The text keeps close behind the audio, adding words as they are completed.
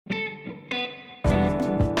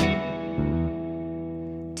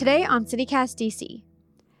Today on CityCast DC,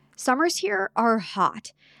 summers here are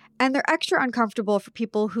hot, and they're extra uncomfortable for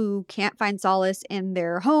people who can't find solace in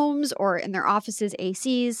their homes or in their offices'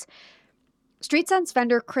 ACs. Street Sense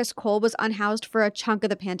vendor Chris Cole was unhoused for a chunk of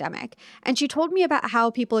the pandemic, and she told me about how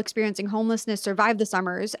people experiencing homelessness survive the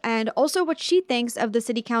summers and also what she thinks of the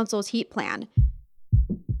city council's heat plan.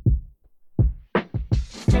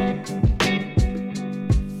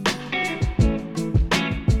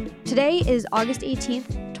 Today is August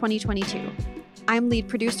 18th, 2022. I'm lead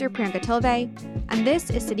producer Priyanka Tilve, and this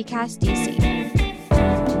is CityCast DC.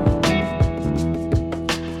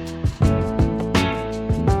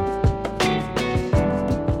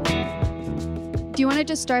 Do you want to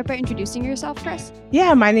just start by introducing yourself, Chris?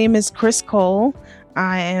 Yeah, my name is Chris Cole.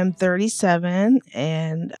 I am 37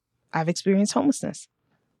 and I've experienced homelessness.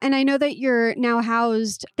 And I know that you're now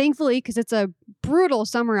housed, thankfully, because it's a brutal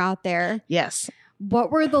summer out there. Yes.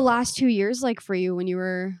 What were the last 2 years like for you when you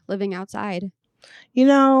were living outside? You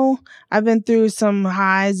know, I've been through some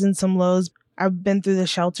highs and some lows. I've been through the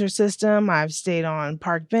shelter system. I've stayed on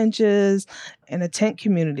park benches in a tent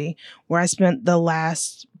community where I spent the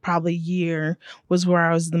last probably year was where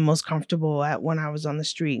I was the most comfortable at when I was on the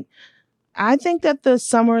street. I think that the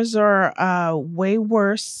summers are way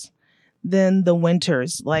worse than the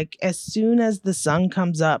winters. Like as soon as the sun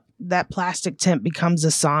comes up, that plastic tent becomes a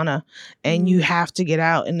sauna and you have to get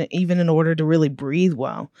out, and even in order to really breathe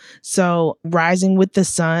well. So rising with the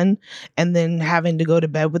sun and then having to go to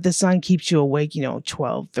bed with the sun keeps you awake,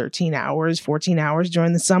 12, 13 hours, 14 hours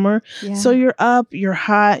during the summer. Yeah. So you're up, you're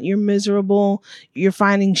hot, you're miserable, you're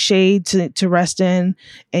finding shade to rest in,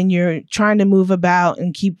 and you're trying to move about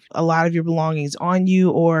and keep a lot of your belongings on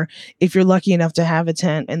you, or if you're lucky enough to have a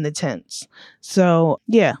tent, in the tents. So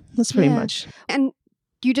yeah, that's pretty much. And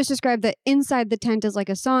you just described that inside the tent is like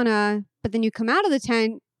a sauna, but then you come out of the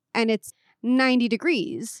tent and it's 90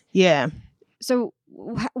 degrees. Yeah. So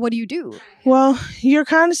what do you do? Well, you're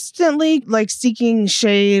constantly like seeking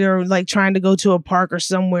shade or like trying to go to a park or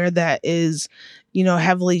somewhere that is,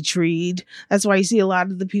 heavily treed. That's why you see a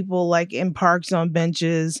lot of the people like in parks on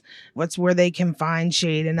benches. What's where they can find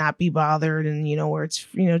shade and not be bothered, and where it's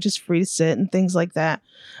just free to sit and things like that.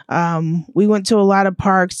 We went to a lot of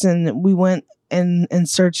parks, and we went in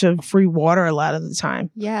search of free water a lot of the time.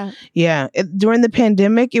 Yeah. During the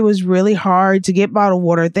pandemic, it was really hard to get bottled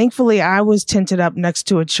water. Thankfully, I was tented up next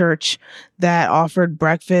to a church that offered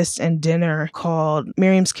breakfast and dinner called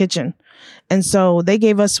Miriam's Kitchen. And so they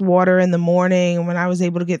gave us water in the morning when I was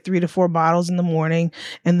able to get 3 to 4 bottles in the morning,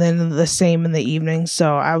 and then the same in the evening.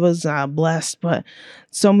 So I was blessed, but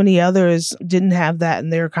so many others didn't have that,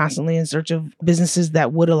 and they were constantly in search of businesses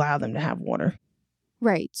that would allow them to have water.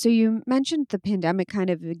 Right. So you mentioned the pandemic kind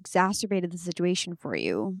of exacerbated the situation for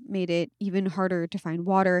you, made it even harder to find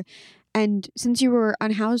water. And since you were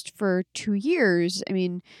unhoused for 2 years, I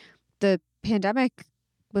mean, the pandemic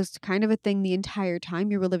was kind of a thing the entire time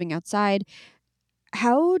you were living outside.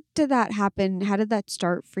 How did that happen? How did that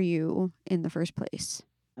start for you in the first place?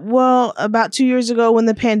 Well, about 2 years ago when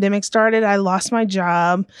the pandemic started, I lost my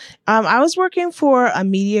job. I was working for a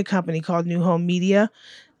media company called New Home Media.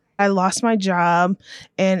 I lost my job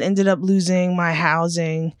and ended up losing my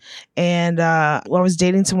housing. And I was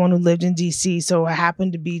dating someone who lived in DC. So I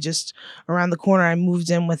happened to be just around the corner. I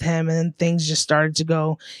moved in with him, and then things just started to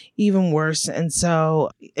go even worse. And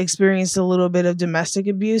so experienced a little bit of domestic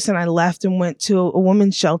abuse, and I left and went to a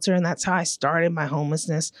women's shelter. And that's how I started my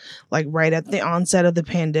homelessness, like right at the onset of the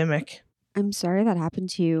pandemic. I'm sorry that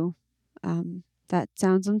happened to you. That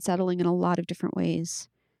sounds unsettling in a lot of different ways.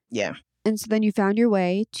 Yeah. And so then you found your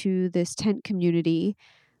way to this tent community.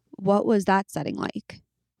 What was that setting like?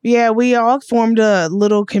 Yeah, we all formed a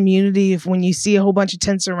little community. If when you see a whole bunch of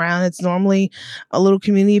tents around, it's normally a little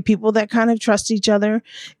community of people that kind of trust each other.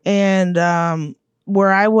 And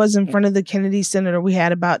where I was in front of the Kennedy Center, we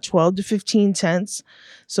had about 12 to 15 tents.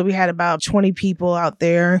 So we had about 20 people out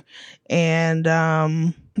there. And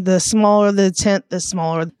the smaller the tent, the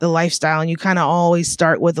smaller the lifestyle. And you kind of always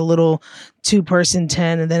start with a little 2-person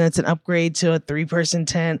tent, and then it's an upgrade to a 3-person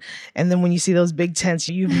tent. And then when you see those big tents,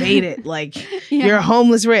 you've made it. Like you're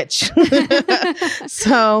homeless rich.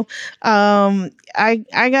 So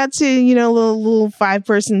I got to, little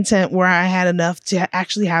 5-person tent where I had enough to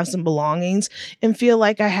actually have some belongings and feel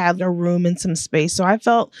like I had a room and some space. So I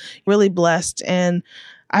felt really blessed. And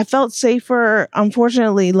I felt safer,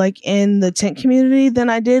 unfortunately, like in the tent community than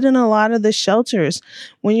I did in a lot of the shelters.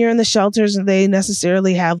 When you're in the shelters, they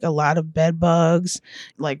necessarily have a lot of bed bugs,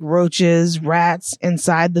 like roaches, rats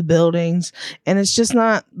inside the buildings. And it's just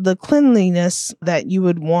not the cleanliness that you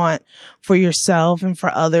would want for yourself and for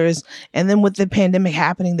others. And then with the pandemic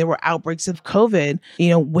happening, there were outbreaks of COVID,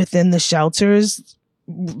 within the shelters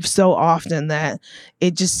so often that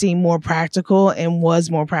it just seemed more practical and was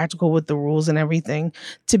more practical with the rules and everything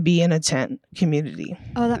to be in a tent community.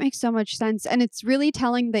 Oh, that makes so much sense. And it's really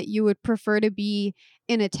telling that you would prefer to be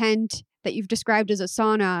in a tent that you've described as a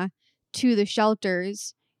sauna to the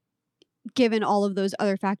shelters, given all of those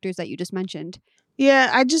other factors that you just mentioned.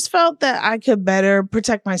 Yeah, I just felt that I could better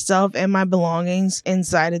protect myself and my belongings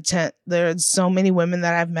inside a tent. There's so many women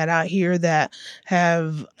that I've met out here that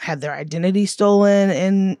have had their identity stolen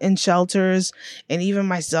in shelters. And even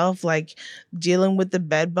myself, like dealing with the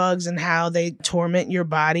bed bugs and how they torment your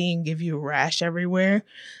body and give you a rash everywhere.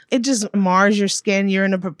 It just mars your skin. You're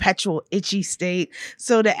in a perpetual itchy state.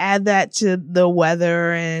 So to add that to the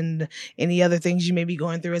weather and any other things you may be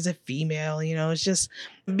going through as a female, it's just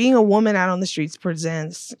being a woman out on the streets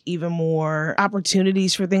presents even more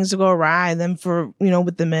opportunities for things to go awry than for,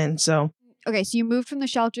 with the men. So. Okay, so you moved from the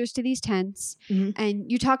shelters to these tents, Mm-hmm.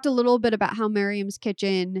 and you talked a little bit about how Miriam's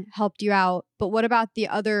Kitchen helped you out, but what about the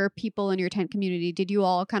other people in your tent community? Did you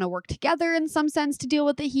all kind of work together in some sense to deal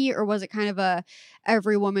with the heat, or was it kind of a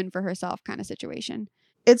every woman for herself kind of situation?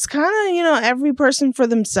 It's kind of, every person for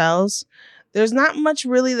themselves. There's not much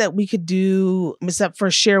really that we could do except for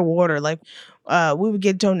share water. Like we would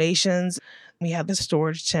get donations. We had the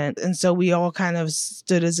storage tent. And so we all kind of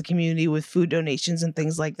stood as a community with food donations and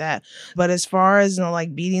things like that. But as far as,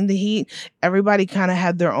 like beating the heat, everybody kind of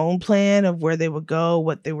had their own plan of where they would go,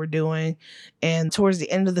 what they were doing. And towards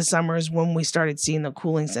the end of the summer is when we started seeing the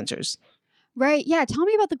cooling centers. Right. Yeah. Tell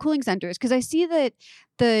me about the cooling centers, because I see that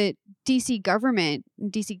the DC government,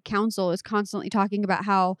 DC council is constantly talking about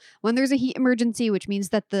how when there's a heat emergency, which means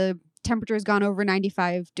that the temperature has gone over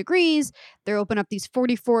 95 degrees, they open up these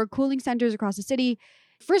 44 cooling centers across the city.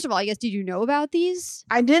 First of all, I guess, did you know about these?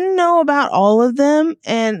 I didn't know about all of them.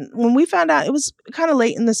 And when we found out, it was kind of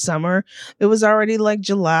late in the summer. It was already like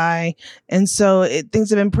July. And so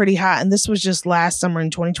things have been pretty hot. And this was just last summer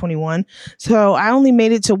in 2021. So I only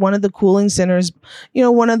made it to one of the cooling centers,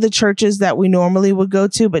 one of the churches that we normally would go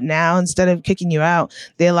to. But now instead of kicking you out,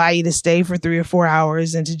 they allow you to stay for 3 or 4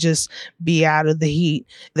 hours and to just be out of the heat.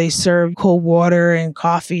 They serve cold water and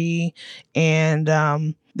coffee.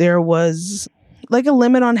 And there was like a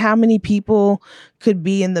limit on how many people could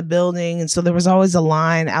be in the building. And so there was always a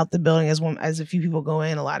line out the building as a few people go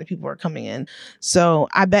in, a lot of people are coming in. So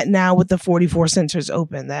I bet now with the 44 centers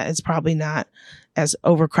open that it's probably not as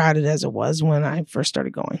overcrowded as it was when I first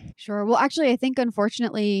started going. Sure. Well, actually, I think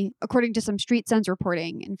unfortunately, according to some Street Sense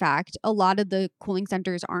reporting, in fact, a lot of the cooling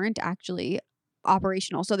centers aren't actually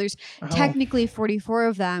operational. So there's technically 44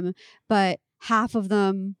 of them, but half of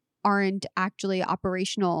them aren't actually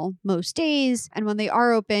operational most days. And when they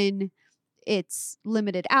are open, it's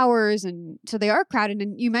limited hours. And so they are crowded.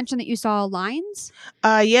 And you mentioned that you saw lines?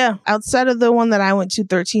 Yeah. Outside of the one that I went to,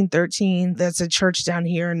 1313, that's a church down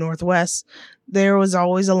here in Northwest, there was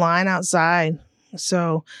always a line outside.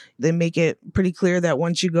 So they make it pretty clear that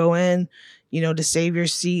once you go in, to save your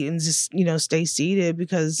seat and just, stay seated,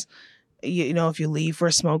 because, if you leave for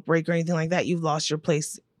a smoke break or anything like that, you've lost your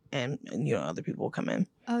place. And other people will come in.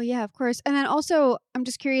 Oh yeah, of course. And then also, I'm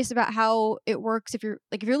just curious about how it works if you're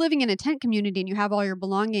living in a tent community and you have all your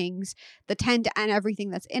belongings, the tent and everything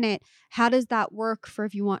that's in it. How does that work for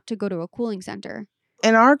if you want to go to a cooling center?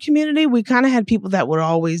 In our community, we kind of had people that would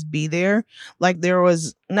always be there. Like there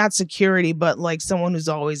was not security, but like someone who's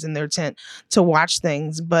always in their tent to watch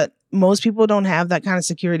things. But most people don't have that kind of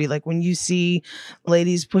security. Like when you see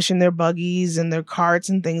ladies pushing their buggies and their carts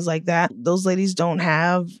and things like that, those ladies don't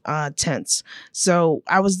have tents. So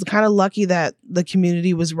I was kind of lucky that the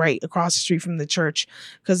community was right across the street from the church,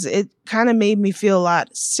 because it kind of made me feel a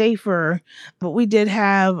lot safer. But we did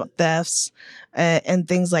have thefts and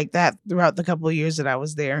things like that throughout the couple of years that I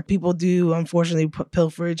was there. People do, unfortunately, put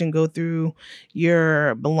pilferage and go through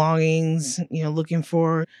your belongings, looking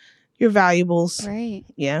for your valuables. Right.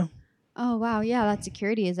 Yeah. Oh, wow. Yeah, that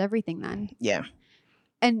security is everything then. Yeah.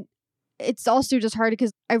 And it's also just hard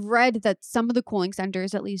because I've read that some of the cooling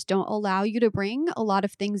centers at least don't allow you to bring a lot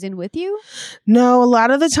of things in with you. No, a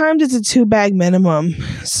lot of the times it's a 2-bag minimum.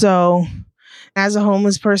 So As a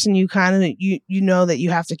homeless person, you kind of you know that you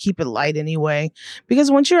have to keep it light anyway, because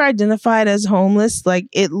once you're identified as homeless, like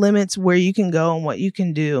it limits where you can go and what you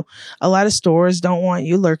can do. A lot of stores don't want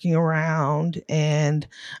you lurking around, and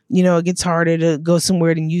it gets harder to go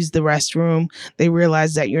somewhere and use the restroom. They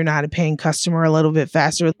realize that you're not a paying customer a little bit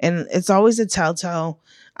faster, and it's always a telltale.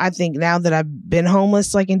 I think now that I've been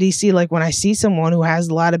homeless, like in DC, like when I see someone who has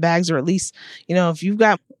a lot of bags, or at least, if you've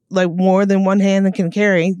got like more than one hand that can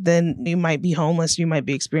carry, then you might be homeless. You might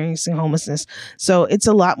be experiencing homelessness. So it's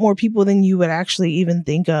a lot more people than you would actually even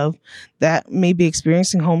think of that may be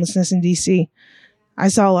experiencing homelessness in DC. I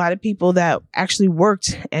saw a lot of people that actually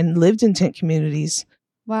worked and lived in tent communities.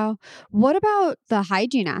 Wow. What about the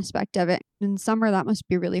hygiene aspect of it? In summer, that must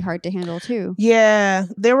be really hard to handle too. Yeah,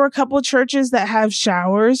 there were a couple of churches that have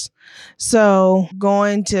showers. So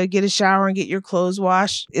going to get a shower and get your clothes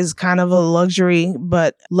washed is kind of a luxury.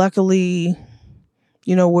 But luckily,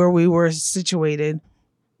 where we were situated,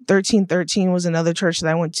 1313 was another church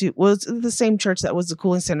that I went to. Was the same church that was the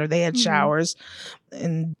cooling center. They had showers.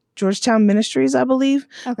 And Georgetown Ministries, I believe,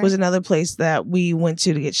 was another place that we went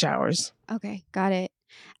to get showers. Okay, got it.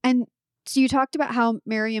 And so you talked about how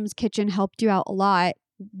Miriam's Kitchen helped you out a lot.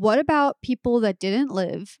 What about people that didn't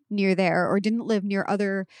live near there or didn't live near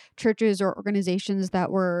other churches or organizations that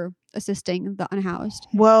were assisting the unhoused?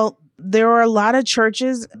 Well, there were a lot of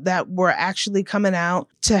churches that were actually coming out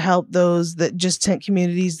to help those that just tent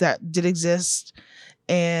communities that did exist.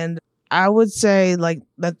 And I would say like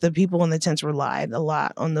that the people in the tents relied a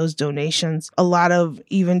lot on those donations. A lot of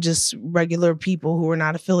even just regular people who were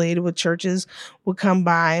not affiliated with churches would come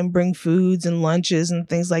by and bring foods and lunches and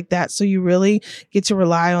things like that. So you really get to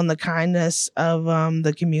rely on the kindness of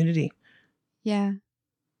the community. Yeah.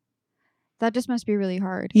 That just must be really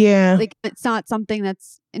hard. Yeah. Like it's not something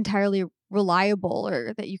that's entirely reliable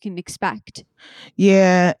or that you can expect.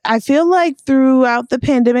 Yeah. I feel like throughout the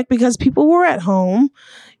pandemic, because people were at home,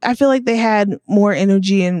 I feel like they had more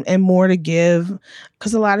energy and more to give,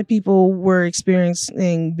 because a lot of people were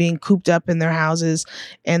experiencing being cooped up in their houses,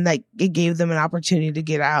 and that it gave them an opportunity to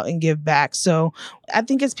get out and give back. So I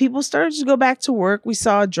think as people started to go back to work, we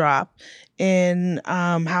saw a drop in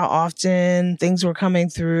how often things were coming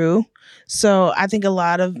through. So I think a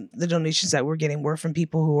lot of the donations that we're getting were from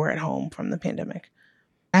people who were at home from the pandemic.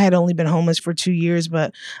 I had only been homeless for 2 years,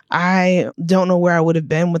 but I don't know where I would have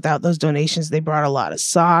been without those donations. They brought a lot of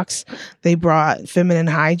socks. They brought feminine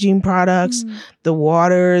hygiene products, the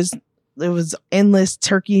waters. There was endless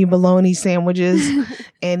turkey bologna sandwiches.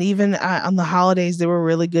 And even on the holidays, they were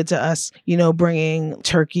really good to us, bringing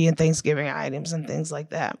turkey and Thanksgiving items and things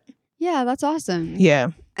like that. Yeah, that's awesome.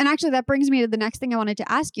 Yeah. And actually, that brings me to the next thing I wanted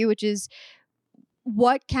to ask you, which is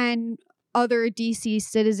what can other DC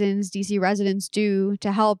citizens, DC residents do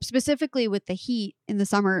to help specifically with the heat in the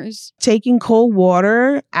summers? Taking cold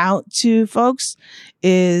water out to folks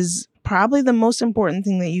is probably the most important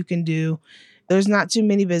thing that you can do. There's not too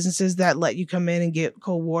many businesses that let you come in and get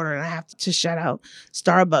cold water. And I have to shout out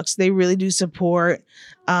Starbucks. They really do support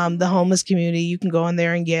the homeless community. You can go in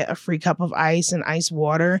there and get a free cup of ice and ice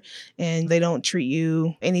water, and they don't treat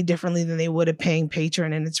you any differently than they would a paying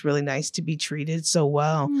patron. And it's really nice to be treated so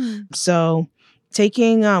well. So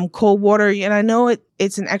taking cold water, and I know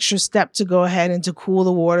it's an extra step to go ahead and to cool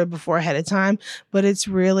the water before ahead of time, but it's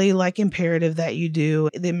really like imperative that you do.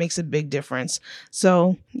 It makes a big difference.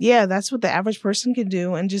 So yeah, that's what the average person can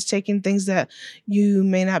do. And just taking things that you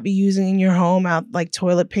may not be using in your home out, like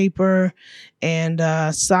toilet paper and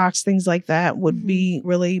socks, things like that would be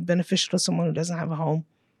really beneficial to someone who doesn't have a home.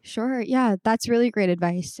 Sure. Yeah, that's really great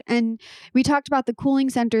advice. And we talked about the cooling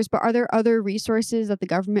centers, but are there other resources that the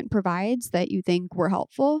government provides that you think were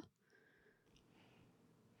helpful?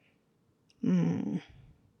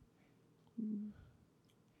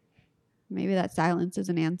 Maybe that silence is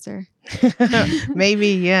an answer. Maybe,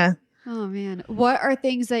 yeah. Oh, man. What are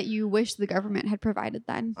things that you wish the government had provided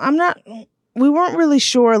then? We weren't really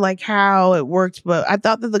sure like how it worked, but I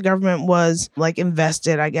thought that the government was like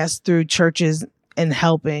invested, I guess, through churches and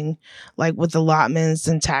helping like with allotments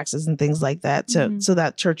and taxes and things like that so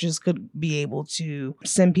that churches could be able to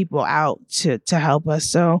send people out to help us.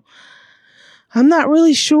 So I'm not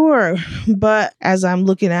really sure, but as I'm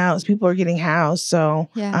looking out, people are getting housed. So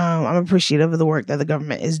I'm appreciative of the work that the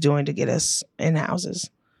government is doing to get us in houses.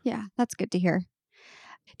 Yeah, that's good to hear.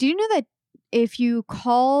 Do you know that if you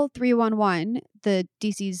call 311, the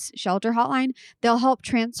DC's shelter hotline, they'll help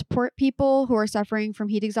transport people who are suffering from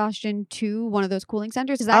heat exhaustion to one of those cooling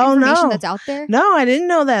centers? Is that information that's out there? No, I didn't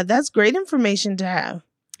know that. That's great information to have.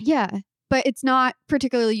 Yeah, but it's not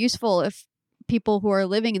particularly useful if people who are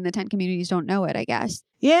living in the tent communities don't know it, I guess.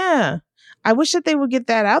 Yeah. I wish that they would get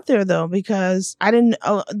that out there though, because I didn't.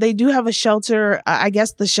 They do have a shelter. I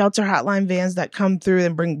guess the shelter hotline vans that come through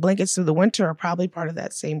and bring blankets through the winter are probably part of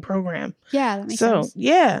that same program. Yeah, that makes sense.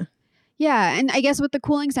 Yeah. Yeah, and I guess with the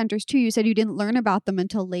cooling centers too, you said you didn't learn about them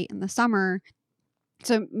until late in the summer.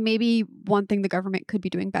 So maybe one thing the government could be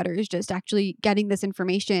doing better is just actually getting this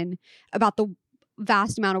information about the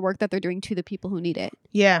vast amount of work that they're doing to the people who need it.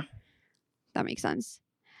 Yeah. That makes sense.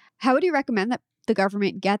 How would you recommend that the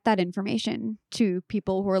government get that information to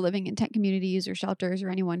people who are living in tent communities or shelters or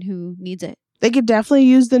anyone who needs it? They could definitely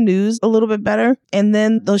use the news a little bit better. And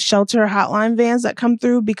then those shelter hotline vans that come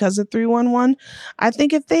through because of 311, I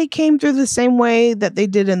think if they came through the same way that they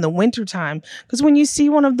did in the wintertime, because when you see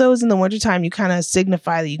one of those in the wintertime, you kind of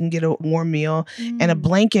signify that you can get a warm meal and a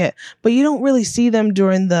blanket, but you don't really see them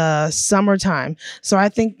during the summertime. So I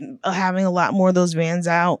think having a lot more of those vans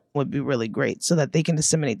out would be really great so that they can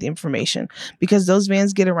disseminate the information, because those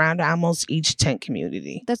vans get around almost each tent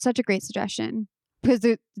community. That's such a great suggestion, because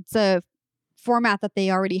it's a format that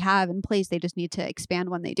they already have in place. They just need to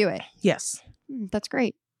expand when they do it. Yes. That's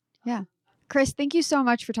great. Yeah. Chris, thank you so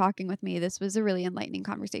much for talking with me. This was a really enlightening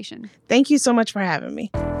conversation. Thank you so much for having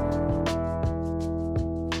me.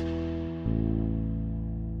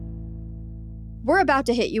 We're about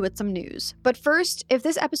to hit you with some news. But first, if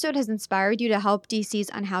this episode has inspired you to help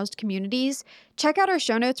DC's unhoused communities, check out our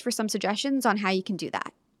show notes for some suggestions on how you can do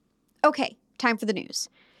that. Okay, time for the news.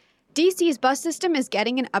 DC's bus system is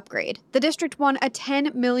getting an upgrade. The district won a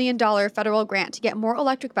 $10 million federal grant to get more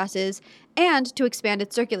electric buses and to expand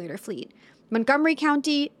its circulator fleet. Montgomery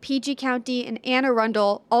County, PG County, and Anne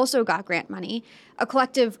Arundel also got grant money, a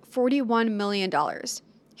collective $41 million.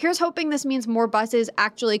 Here's hoping this means more buses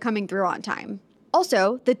actually coming through on time.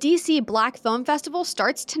 Also, the DC Black Film Festival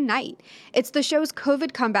starts tonight. It's the show's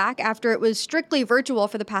COVID comeback after it was strictly virtual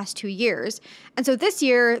for the past 2 years. And so this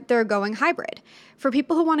year, they're going hybrid. For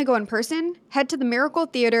people who want to go in person, head to the Miracle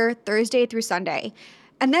Theater Thursday through Sunday.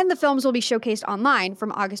 And then the films will be showcased online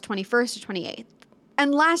from August 21st to 28th.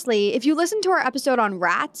 And lastly, if you listen to our episode on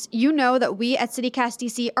rats, you know that we at CityCast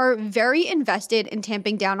DC are very invested in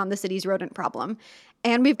tamping down on the city's rodent problem.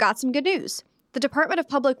 And we've got some good news. The Department of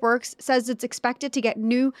Public Works says it's expected to get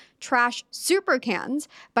new trash super cans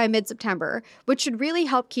by mid-September, which should really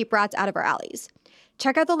help keep rats out of our alleys.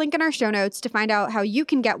 Check out the link in our show notes to find out how you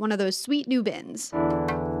can get one of those sweet new bins.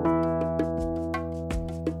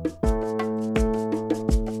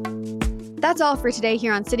 That's all for today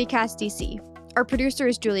here on CityCast DC. Our producer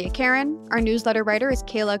is Julia Karen. Our newsletter writer is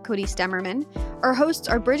Kayla Cody Stemmerman. Our hosts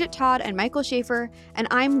are Bridget Todd and Michael Schaefer, and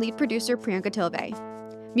I'm lead producer Priyanka Tilve.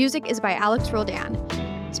 Music is by Alex Roldan.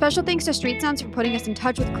 Special thanks to Street Sounds for putting us in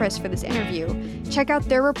touch with Chris for this interview. Check out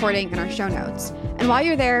their reporting in our show notes. And while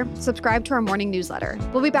you're there, subscribe to our morning newsletter.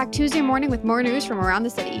 We'll be back Tuesday morning with more news from around the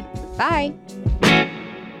city. Bye!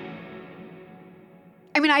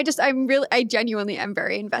 I mean, I genuinely am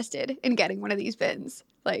very invested in getting one of these bins.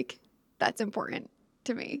 Like, that's important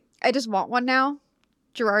to me. I just want one now.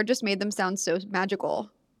 Gerard just made them sound so magical,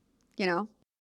 you know?